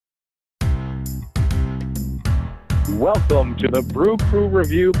Welcome to the Brew Crew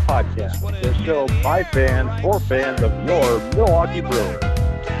Review Podcast, the show by fans for fans of your Milwaukee Brewers.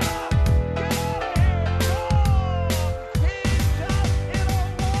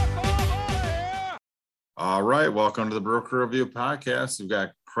 All right, welcome to the Brew Crew Review Podcast. We've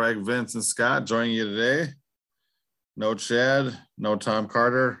got Craig, Vince, and Scott joining you today. No Chad, no Tom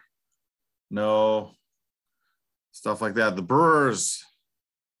Carter, no stuff like that. The Brewers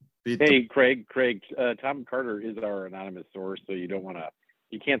Hey, Craig, Tom Carter is our anonymous source, so you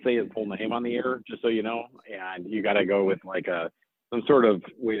can't say his full name on the air, just so you know, and you got to go with like some sort of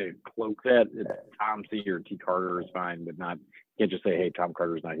way to cloak that. It's Tom C or T Carter is fine, but you can't just say, hey, Tom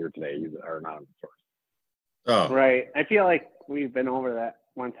Carter's not here today. He's our anonymous source. Oh, right. I feel like we've been over that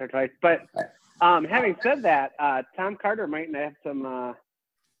once or twice, but having said that, Tom Carter might have some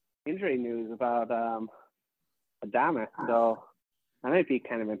injury news about Adames, so that might be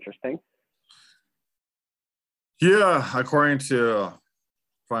kind of interesting. Yeah, according to,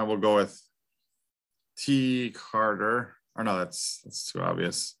 fine, we'll go with T. Carter. Or no, that's too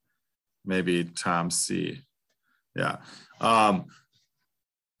obvious. Maybe Tom C. Yeah.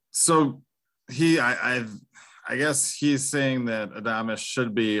 So I guess he's saying that Adames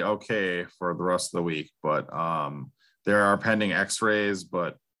should be okay for the rest of the week, but there are pending X-rays,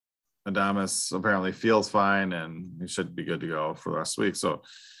 but Adames apparently feels fine and he should be good to go for the rest of the week. So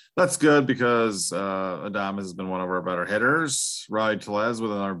that's good because Adames has been one of our better hitters. Raleigh Tellez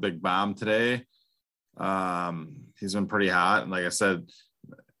with another big bomb today. He's been pretty hot. And like I said,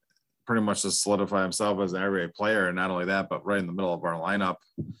 pretty much to solidify himself as an everyday player. And not only that, but right in the middle of our lineup.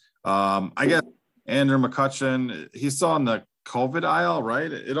 I guess Andrew McCutchen, he's still on the COVID aisle,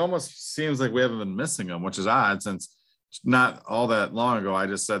 right? It almost seems like we haven't been missing him, which is odd since not all that long ago, I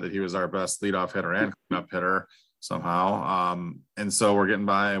just said that he was our best leadoff hitter and cleanup hitter somehow. And so we're getting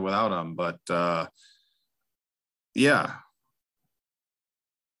by without him. But, yeah.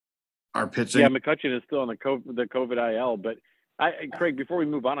 Our pitching. Yeah, McCutchen is still on the COVID IL. But, Craig, before we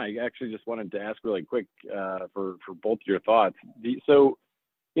move on, I actually just wanted to ask really quick for both your thoughts. So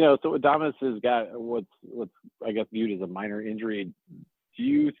Adames has got what's I guess viewed as a minor injury. Do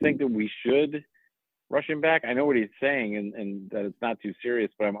you think that we should rush him back? I know what he's saying and that it's not too serious,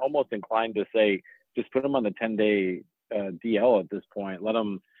 but I'm almost inclined to say just put him on the 10-day DL at this point. Let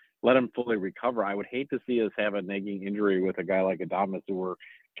him fully recover. I would hate to see us have a nagging injury with a guy like Adames who we're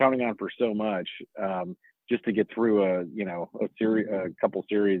counting on for so much just to get through a couple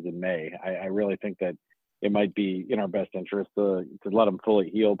series in May. I really think that it might be in our best interest to let him fully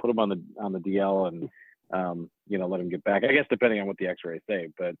heal, put him on the DL and let him get back. I guess depending on what the X-rays say,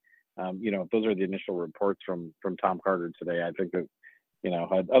 but if those are the initial reports from Tom Carter today, I think that,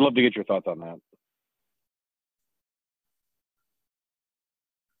 I'd love to get your thoughts on that.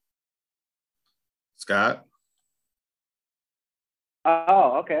 Scott?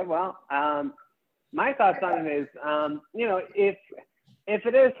 Oh, okay. Well, my thoughts on it is, if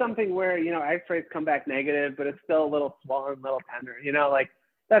it is something where, X-rays come back negative, but it's still a little swollen, a little tender,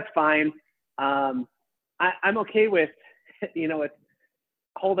 that's fine. I'm okay with, with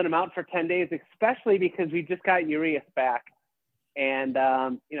holding him out for 10 days, especially because we just got Urias back. And,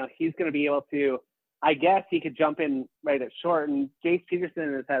 he's going to be able to, I guess he could jump in right at short. And Jace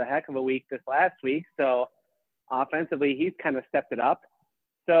Peterson has had a heck of a week this last week. So offensively, he's kind of stepped it up.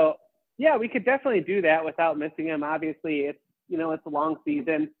 So, yeah, we could definitely do that without missing him. Obviously, it's a long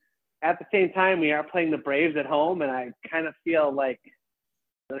season. At the same time, we are playing the Braves at home, and I kind of feel like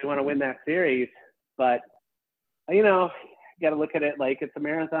I really want to win that series. But, got to look at it like it's a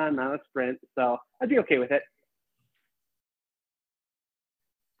marathon, not a sprint. So I'd be okay with it.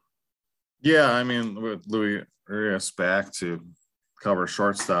 Yeah, I mean, with Louis Urias back to cover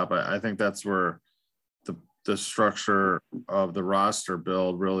shortstop, I think that's where the structure of the roster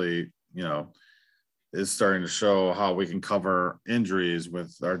build really, is starting to show how we can cover injuries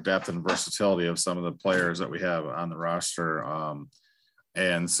with our depth and versatility of some of the players that we have on the roster.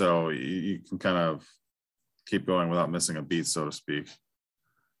 And so you can kind of keep going without missing a beat, so to speak.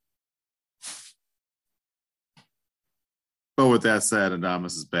 But with that said,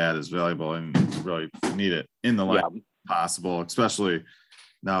 Adames' bat is valuable and you really need it in the line possible, especially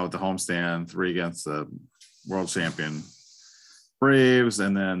now with the homestand 3 against the world champion Braves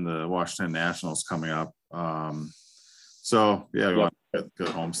and then the Washington Nationals coming up. So yeah, we want a good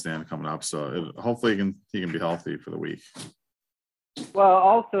homestand coming up. So hopefully he can be healthy for the week. Well,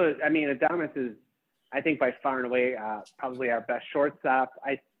 also, I mean, Adames is, I think, by far and away probably our best shortstop.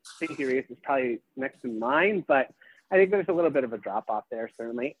 I think Urias is probably next in line, but I think there's a little bit of a drop off there,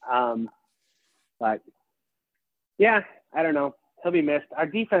 certainly. But yeah, I don't know. He'll be missed. Our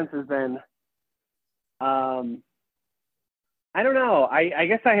defense has been I don't know. I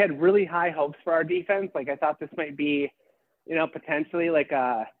guess I had really high hopes for our defense. Like I thought this might be, potentially like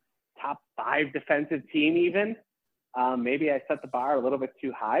a top 5 defensive team even. Maybe I set the bar a little bit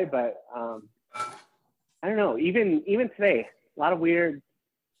too high, but I don't know. Even today, a lot of weird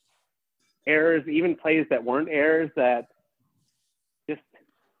errors, even plays that weren't errors that just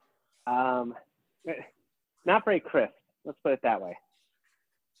not very crisp. Let's put it that way.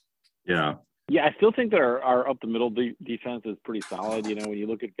 Yeah. Yeah, I still think that our up the middle defense is pretty solid. When you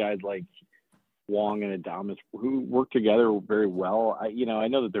look at guys like Wong and Adames who work together very well. I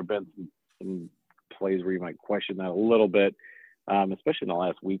know that there have been some plays where you might question that a little bit, especially in the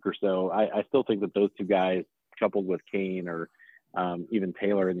last week or so. I still think that those two guys, coupled with Kane or even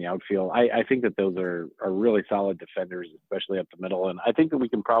Taylor in the outfield, I think that those are really solid defenders, especially up the middle. And I think that we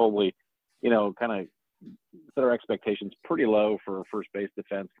can probably, kind of set our expectations pretty low for first base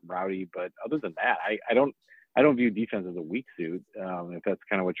defense from Rowdy. But other than that, I don't view defense as a weak suit, if that's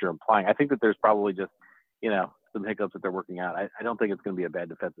kind of what you're implying. I think that there's probably just, some hiccups that they're working out. I don't think it's going to be a bad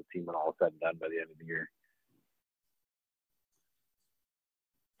defensive team when all is said and done by the end of the year.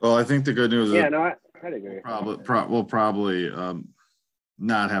 Well, I think the good news is I'd agree. We'll probably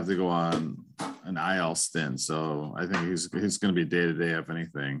not have to go on an IL stint. So I think he's going to be day-to-day, if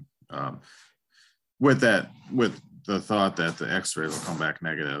anything, with the thought that the x-rays will come back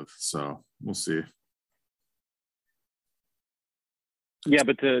negative. So we'll see. Yeah,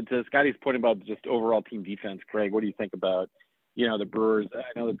 but to Scotty's point about just overall team defense, Craig, what do you think about, the Brewers?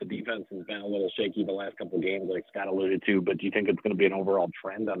 I know that the defense has been a little shaky the last couple of games, like Scott alluded to, but do you think it's going to be an overall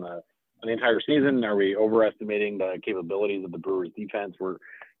trend on the entire season? Are we overestimating the capabilities of the Brewers defense? We're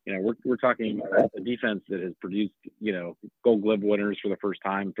talking about a defense that has produced, Gold Glove winners for the first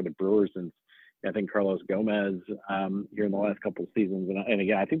time for the Brewers since, I think, Carlos Gomez here in the last couple of seasons. And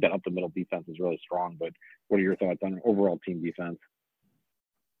again, I think that up the middle defense is really strong, but what are your thoughts on overall team defense?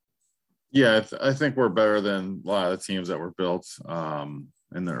 Yeah, I think we're better than a lot of the teams that were built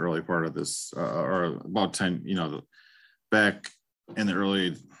in the early part of this, or about 10, back in the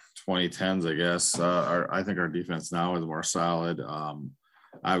early 2010s, I guess. I think our defense now is more solid.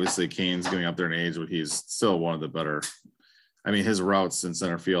 Obviously, Kane's getting up there in age, but he's still one of the better. I mean, his routes in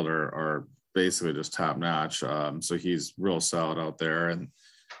center field are basically just top notch. So he's real solid out there. And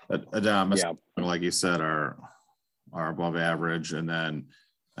Adames, like you said, are above average. And then,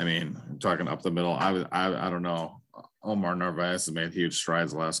 I mean, talking up the middle, I don't know. Omar Narvaez has made huge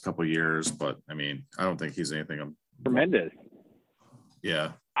strides the last couple of years, but I mean, I don't think he's anything tremendous.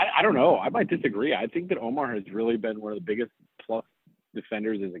 Yeah. I don't know. I might disagree. I think that Omar has really been one of the biggest plus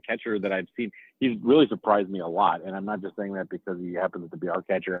defenders as a catcher that I've seen. He's really surprised me a lot. And I'm not just saying that because he happens to be our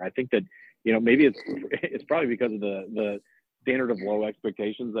catcher. I think that, maybe it's probably because of the standard of low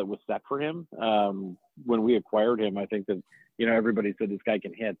expectations that was set for him. When we acquired him, I think that, everybody said this guy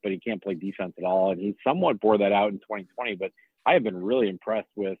can hit, but he can't play defense at all. And he somewhat bore that out in 2020, but I have been really impressed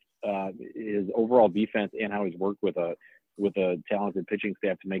with his overall defense and how he's worked with a talented pitching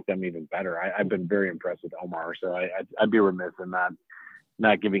staff to make them even better. I've been very impressed with Omar. So I'd be remiss in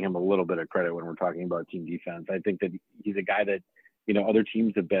not giving him a little bit of credit when we're talking about team defense. I think that he's a guy that, other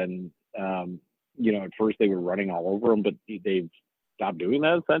teams have been, at first they were running all over him, but they've stopped doing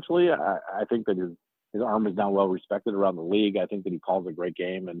that essentially. I think that his arm is now well respected around the league. I think that he calls a great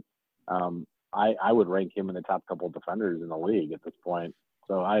game, and I would rank him in the top couple of defenders in the league at this point.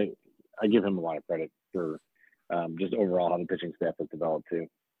 So I give him a lot of credit for just overall how the pitching staff has developed too.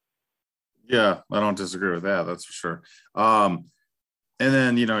 Yeah, I don't disagree with that. That's for sure. And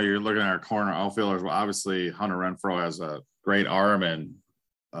then, you're looking at our corner outfielders. Well, obviously Hunter Renfroe has a great arm, and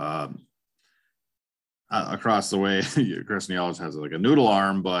across the way, Chris Yelich has like a noodle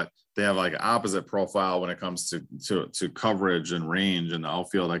arm, but they have like opposite profile when it comes to coverage and range in the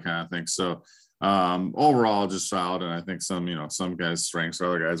outfield, that kind of thing. So overall, just solid. And I think some guys' strengths,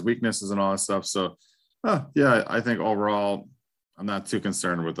 other guys' weaknesses, and all that stuff. So yeah, I think overall, I'm not too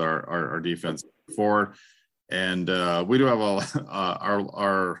concerned with our defense forward. And we do have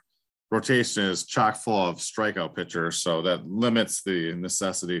our rotation is chock full of strikeout pitchers, so that limits the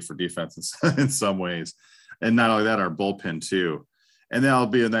necessity for defense in some ways. And not only that, our bullpen too. And that'll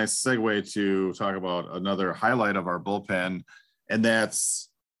be a nice segue to talk about another highlight of our bullpen, and that's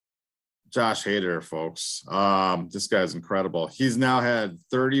Josh Hader, folks. This guy's incredible. He's now had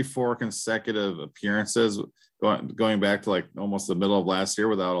 34 consecutive appearances going back to like almost the middle of last year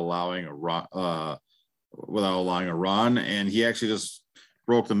without allowing a run. And he actually just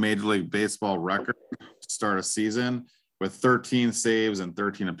broke the Major League Baseball record to start a season with 13 saves and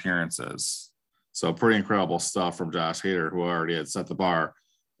 13 appearances. So pretty incredible stuff from Josh Hader, who already had set the bar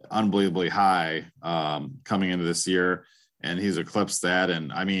unbelievably high coming into this year. and he's eclipsed that.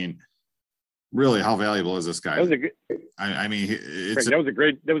 And I mean, really, how valuable is this guy? That was a good, I mean, it's that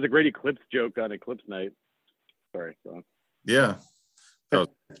was a great Eclipse joke on Eclipse night. Sorry. So. Yeah, that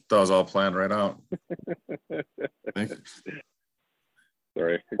was all planned right out.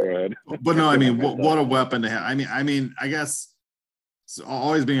 Sorry, go ahead. But no, I mean, what a weapon to have. I mean, I guess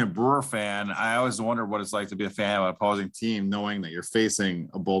always being a Brewer fan, I always wonder what it's like to be a fan of an opposing team, knowing that you're facing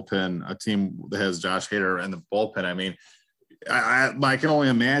a team that has Josh Hader in the bullpen. I mean, I can only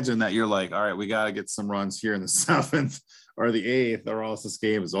imagine that you're like, all right, we got to get some runs here in the 7th or the 8th, or else this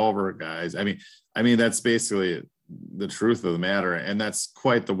game is over, guys. I mean, that's basically the truth of the matter, and that's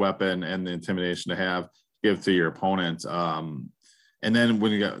quite the weapon and the intimidation to give to your opponent. And then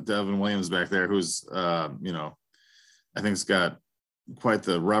when you got Devin Williams back there, who's I think he's got quite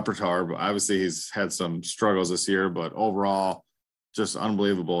the repertoire, but obviously he's had some struggles this year, but overall just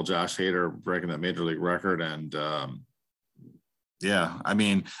unbelievable. Josh Hader breaking that major league record. And yeah, I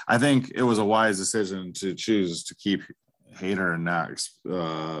mean, I think it was a wise decision to choose to keep Hader and not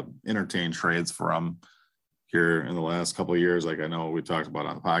entertain trades for him here in the last couple of years. Like I know we talked about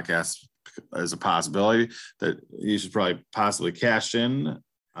on the podcast as a possibility that you should probably possibly cash in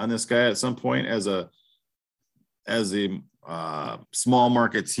on this guy at some point as a small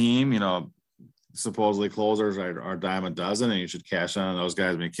market team. Supposedly closers are dime a dozen, and you should cash on those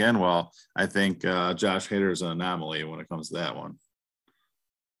guys when you can. Well, I think Josh Hader is an anomaly when it comes to that one.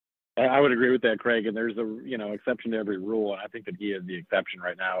 I would agree with that, Craig. And there's a exception to every rule, and I think that he is the exception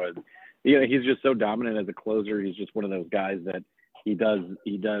right now. Is he's just so dominant as a closer. He's just one of those guys that he does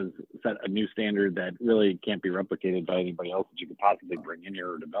set a new standard that really can't be replicated by anybody else that you could possibly bring in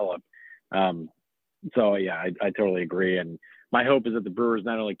here or develop. So yeah, I totally agree. And my hope is that the Brewers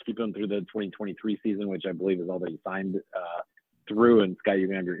not only keep him through the 2023 season, which I believe is all that he signed through, and Scott, you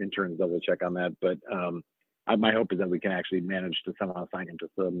can have your interns double check on that. But my hope is that we can actually manage to somehow sign him to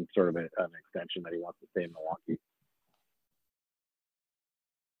some sort of an extension that he wants to stay in Milwaukee.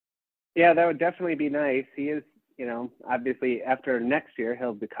 Yeah, that would definitely be nice. He is, obviously after next year,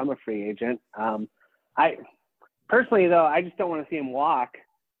 he'll become a free agent. I personally, though, I just don't want to see him walk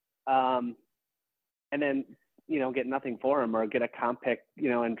and then, get nothing for him, or get a comp pick,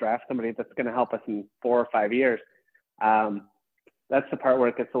 and draft somebody that's going to help us in 4 or 5 years. That's the part where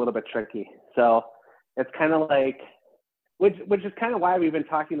it gets a little bit tricky. So it's kind of like, which is kind of why we've been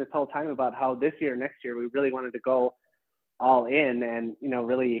talking this whole time about how this year, next year, we really wanted to go all in and,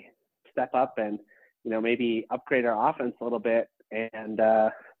 really step up and, maybe upgrade our offense a little bit. And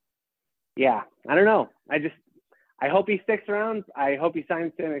yeah, I don't know. I hope he sticks around. I hope he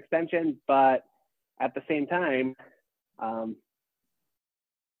signs to an extension, but at the same time, I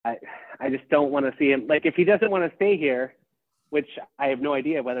just don't want to see him. Like, if he doesn't want to stay here, which I have no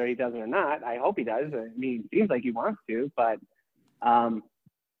idea whether he does or not, I hope he does. I mean, it seems like he wants to, but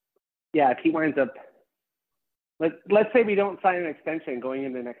yeah, if he winds up, let's say we don't sign an extension going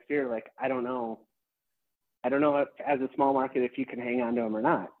into next year, like, I don't know if, as a small market, if you can hang on to him or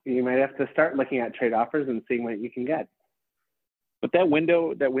not. You might have to start looking at trade offers and seeing what you can get. But that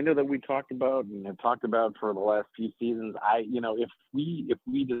window that we talked about and have talked about for the last few seasons, if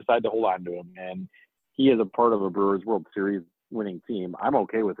we decide to hold on to him and he is a part of a Brewers World Series winning team, I'm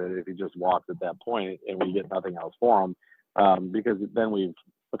okay with it if he just walks at that point and we get nothing else for him, because then we've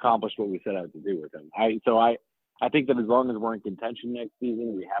accomplished what we set out to do with him. I think that as long as we're in contention next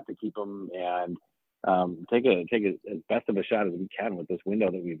season, we have to keep him and take as best of a shot as we can with this window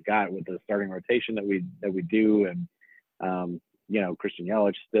that we've got, with the starting rotation that we do, and Christian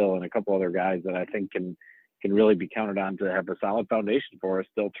Yelich still, and a couple other guys that I think can really be counted on to have a solid foundation for us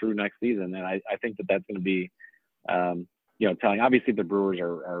still through next season. And I think that that's going to be telling. Obviously, the Brewers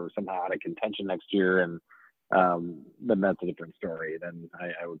are somehow out of contention next year, and then that's a different story. Then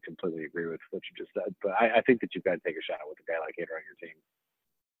I would completely agree with what you just said. But I think that you've got to take a shot with a guy like Hader on your team.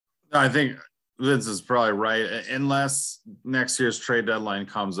 I think Vince is probably right, unless next year's trade deadline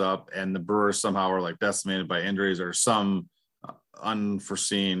comes up and the Brewers somehow are like decimated by injuries or some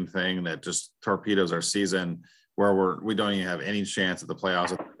unforeseen thing that just torpedoes our season where we don't even have any chance at the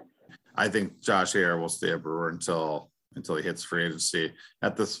playoffs. I think Josh Hader will stay a Brewer until he hits free agency.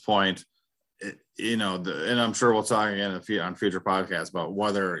 At this point, and I'm sure we'll talk again on future podcasts about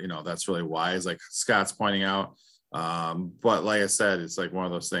whether that's really wise, like Scott's pointing out. But like I said, it's like one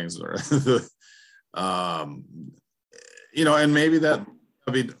of those things where and maybe the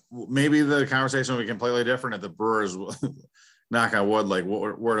conversation will be completely different if the Brewers knock on wood, like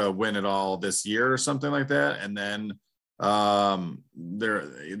were to win it all this year or something like that, and then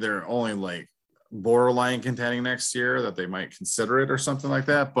they're only like borderline contending next year, that they might consider it or something like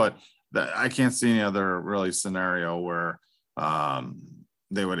that. But I can't see any other really scenario where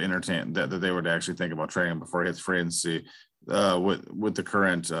they would entertain that they would actually think about trading him before he hits free agency, with the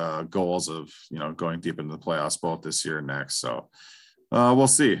current goals of, going deep into the playoffs both this year and next. So we'll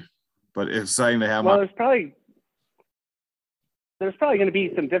see, but it's exciting to have. Well, there's probably going to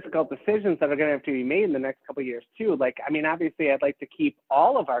be some difficult decisions that are going to have to be made in the next couple of years too. Like, I mean, obviously I'd like to keep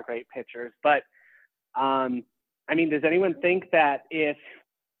all of our great pitchers, but I mean, does anyone think that if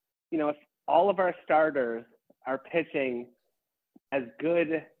all of our starters are pitching as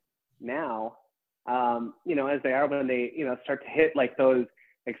good now, as they are when they, start to hit like those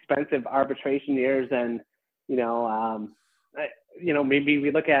expensive arbitration years, and, maybe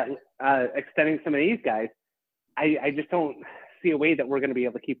we look at extending some of these guys, I just don't see a way that we're going to be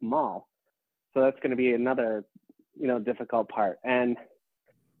able to keep them all. So that's going to be another, difficult part. And,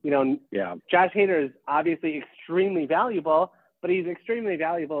 Josh Hader is obviously extremely valuable, but he's extremely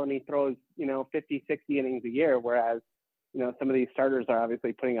valuable and he throws, 50, 60 innings a year, whereas, some of these starters are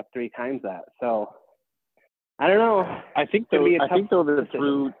obviously putting up 3 times that. So I don't know. I think though that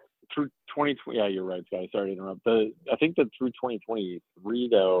through 2020, yeah, you're right, Scott. Sorry to interrupt. I think that through 2023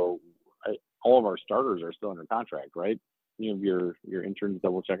 though, all of our starters are still under contract, right? You have your interns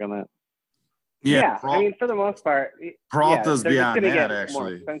double check on that. Yeah, I mean, for the most part, Peralta's beyond that, get actually.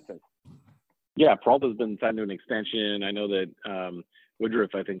 more expensive. Yeah, Peralta's been signed to an extension. I know that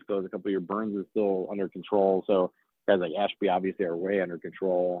Woodruff, I think, still has a couple of years. Burns is still under control. So guys like Ashby obviously are way under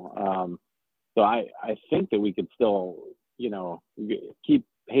control. So I think that we could still, keep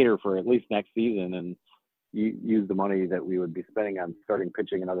Hader for at least next season and use the money that we would be spending on starting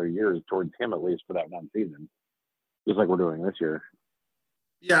pitching in other years towards him, at least for that one season, just like we're doing this year.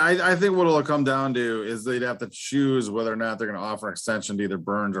 Yeah, I think what it'll come down to is they'd have to choose whether or not they're going to offer an extension to either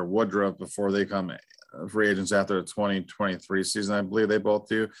Burns or Woodruff before they come free agents after the 2023 season. I believe they both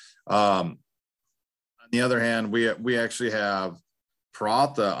do. On the other hand, we actually have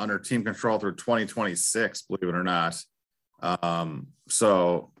Peralta under team control through 2026, believe it or not.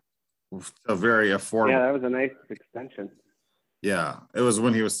 So a very affordable. Yeah, that was a nice extension. Yeah, it was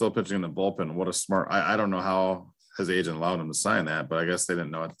when he was still pitching in the bullpen. What a smart. I don't know how his agent allowed him to sign that, but I guess they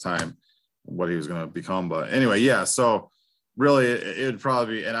didn't know at the time what he was going to become. But anyway, yeah, so really it would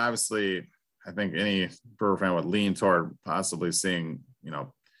probably be, and obviously I think any Brewer fan would lean toward possibly seeing,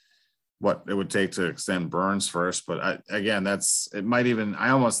 what it would take to extend Burns first. But I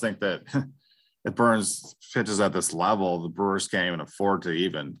almost think that if Burns pitches at this level, the Brewers can't even afford to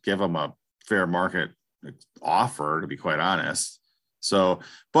even give him a fair market offer, to be quite honest. So,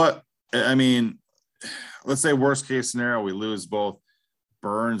 but I mean, let's say worst case scenario, we lose both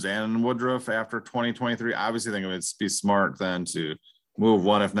Burns and Woodruff after 2023. Obviously, I think it would be smart then to move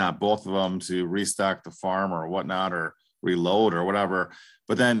one, if not both of them, to restock the farm or whatnot, or reload or whatever.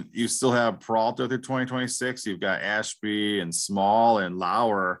 But then you still have Peralta through 2026. You've got Ashby and Small and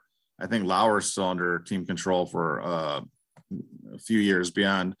Lauer. I think Lauer's still under team control for a few years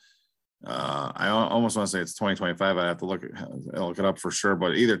beyond. I almost want to say it's 2025. I have to look it up for sure,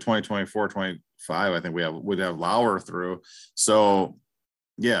 but either 2024, 25, I think would have Lauer through. So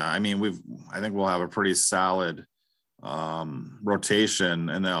yeah, I mean, I think we'll have a pretty solid rotation,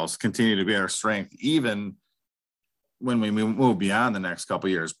 and they'll continue to be our strength even when we move beyond the next couple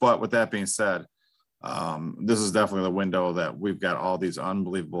of years. But with that being said, this is definitely the window that we've got all these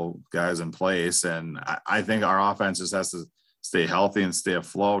unbelievable guys in place. And I think our offense just has to stay healthy and stay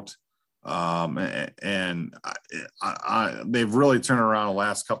afloat. And they've really turned around the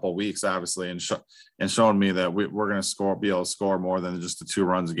last couple of weeks, obviously, and shown me that we're going to be able to score more than just the 2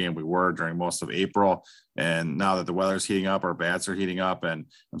 runs a game we were during most of April. And now that the weather's heating up, our bats are heating up, and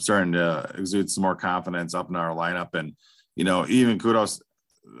I'm starting to exude some more confidence up in our lineup. And, even kudos,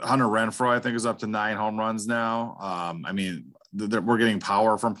 Hunter Renfroe, I think, is up to 9 home runs now. I mean, we're getting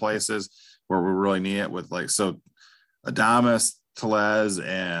power from places where we really need it, with so Adames, Tellez,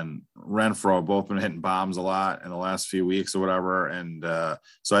 and Renfroe both been hitting bombs a lot in the last few weeks or whatever. And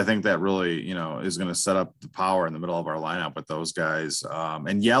so I think that really, is going to set up the power in the middle of our lineup with those guys.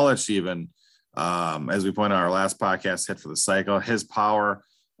 And Yelich, even, as we pointed out, our last podcast, hit for the cycle. His power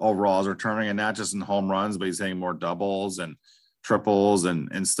overall is returning, and not just in home runs, but he's hitting more doubles and triples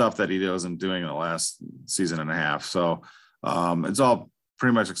and stuff that he wasn't doing in the last season and a half. So it's all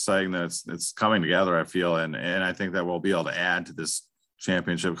pretty much exciting that it's coming together, I feel. And I think that we'll be able to add to this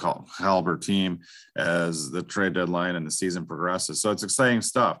championship caliber team as the trade deadline and the season progresses. So it's exciting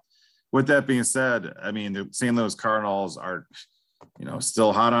stuff. With that being said, I mean, the St. Louis Cardinals are,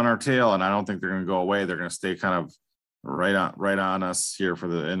 still hot on our tail, and I don't think they're going to go away. They're going to stay kind of right on us here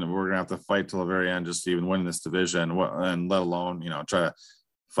and we're going to have to fight till the very end just to even win this division, and let alone, try to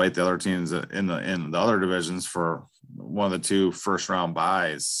fight the other teams in the other divisions for one of the 2 first-round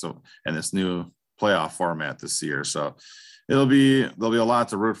buys. So, and this new playoff format this year. So there'll be a lot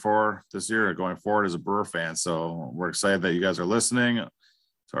to root for this year going forward as a Brewer fan. So we're excited that you guys are listening to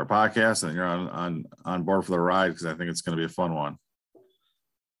our podcast and you're on board for the ride, because I think it's going to be a fun one.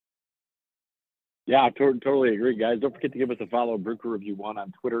 Yeah, I totally agree, guys. Don't forget to give us a follow, Brew Crew Review 1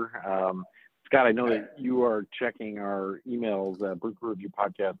 on Twitter. Scott, I know that you are checking our emails, Brew Crew Review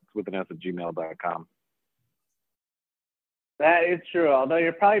Podcast with an s@gmail.com. That is true. Although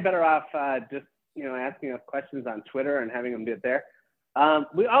you're probably better off just asking us questions on Twitter and having them get there.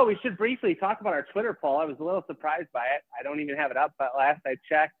 We should briefly talk about our Twitter poll. I was a little surprised by it. I don't even have it up, but last I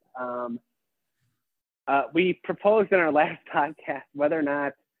checked, we proposed in our last podcast whether or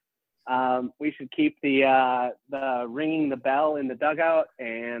not we should keep the ringing the bell in the dugout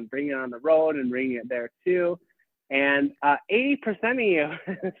and bring it on the road and ring it there too. And 80% of you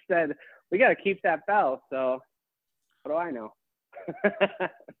said we got to keep that bell. So what do I know?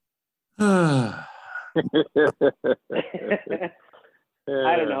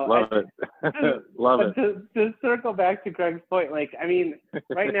 I don't know. Love it. Love it. To circle back to Greg's point, right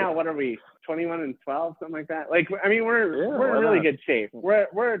now, what are we? 21-12, something like that. We're in really good shape.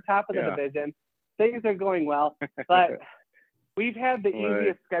 We're top of the division. Things are going well, but we've had the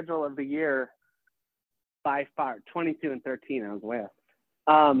easiest schedule of the year by far. 22-13. I was way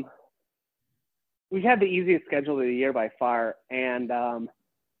off. We've had the easiest schedule of the year by far, and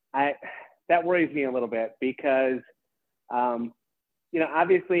that worries me a little bit because,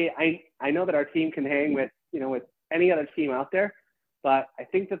 obviously I know that our team can hang with any other team out there, but I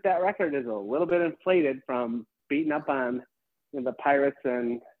think that record is a little bit inflated from beating up on the Pirates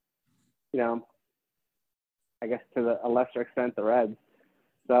and, I guess to a lesser extent the Reds.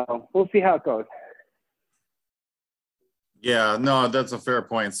 So we'll see how it goes. Yeah, no, that's a fair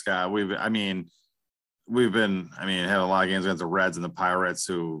point, Scott. We've had a lot of games against the Reds and the Pirates,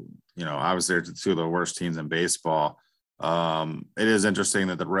 who, obviously are 2 of the worst teams in baseball. It is interesting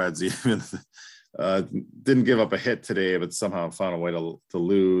that the Reds even didn't give up a hit today, but somehow found a way to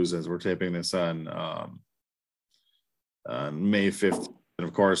lose, as we're taping this on May 5th. And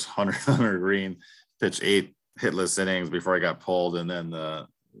of course, Hunter Green pitched 8 hitless innings before he got pulled, and then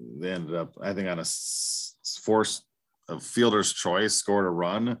they ended up, I think, on a forced fielder's choice, scored a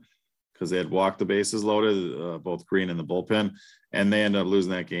run because they had walked the bases loaded, both Green and the bullpen, and they ended up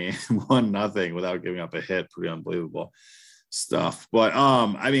losing that game 1-0 without giving up a hit. Pretty unbelievable stuff. But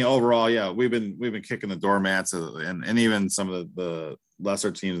overall, yeah, we've been kicking the doormats, and even some of the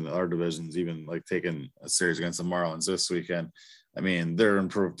lesser teams in the other divisions, even taking a series against the Marlins this weekend. They're an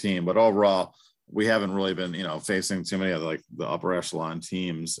improved team, but overall, we haven't really been, facing too many of the upper echelon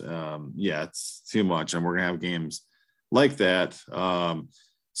teams. It's too much, and we're gonna have games like that.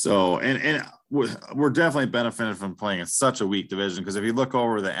 So we're definitely benefiting from playing in such a weak division, because if you look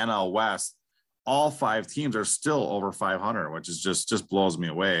over the NL West, all 5 teams are still over 500, which is just blows me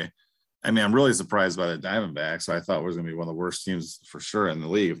away. I'm really surprised by the Diamondbacks. I thought it was going to be one of the worst teams for sure in the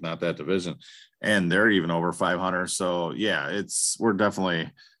league, if not that division, and they're even over 500. So yeah, we've got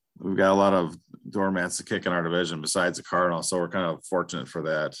a lot of doormats to kick in our division besides the Cardinals, so we're kind of fortunate for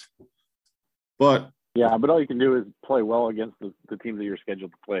that. But all you can do is play well against the teams that you're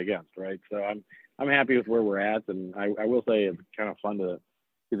scheduled to play against, right? So I'm happy with where we're at, and I will say it's kind of fun to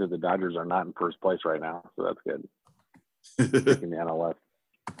see that the Dodgers are not in first place right now, so that's good. In the NL West.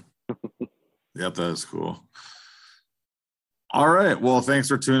 Yep, that is cool. All right, well, thanks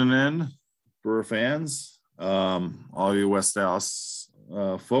for tuning in, Brewer fans. All you West Dallas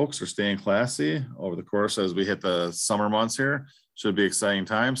folks are staying classy over the course as we hit the summer months here. Should be exciting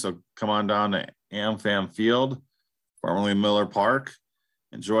time. So come on down to AmFam Field, formerly Miller Park.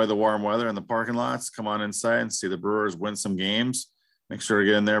 Enjoy the warm weather in the parking lots. Come on inside and see the Brewers win some games. Make sure to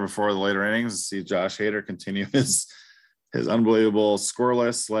get in there before the later innings and see Josh Hader continue his unbelievable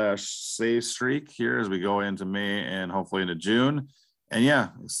scoreless/save streak here as we go into May and hopefully into June. And yeah,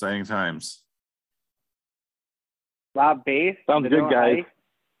 exciting times. Live base. Sounds good, guys.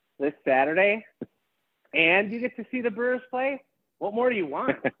 This Saturday. And you get to see the Brewers play? What more do you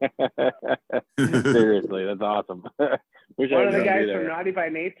want? Seriously, that's awesome. One of the guys from Naughty by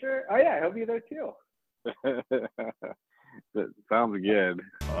Nature? Oh, yeah, he'll be there too. That sounds good.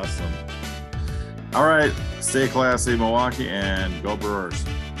 Awesome. All right, stay classy, Milwaukee, and go Brewers.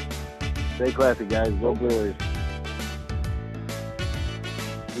 Stay classy, guys. Go Brewers.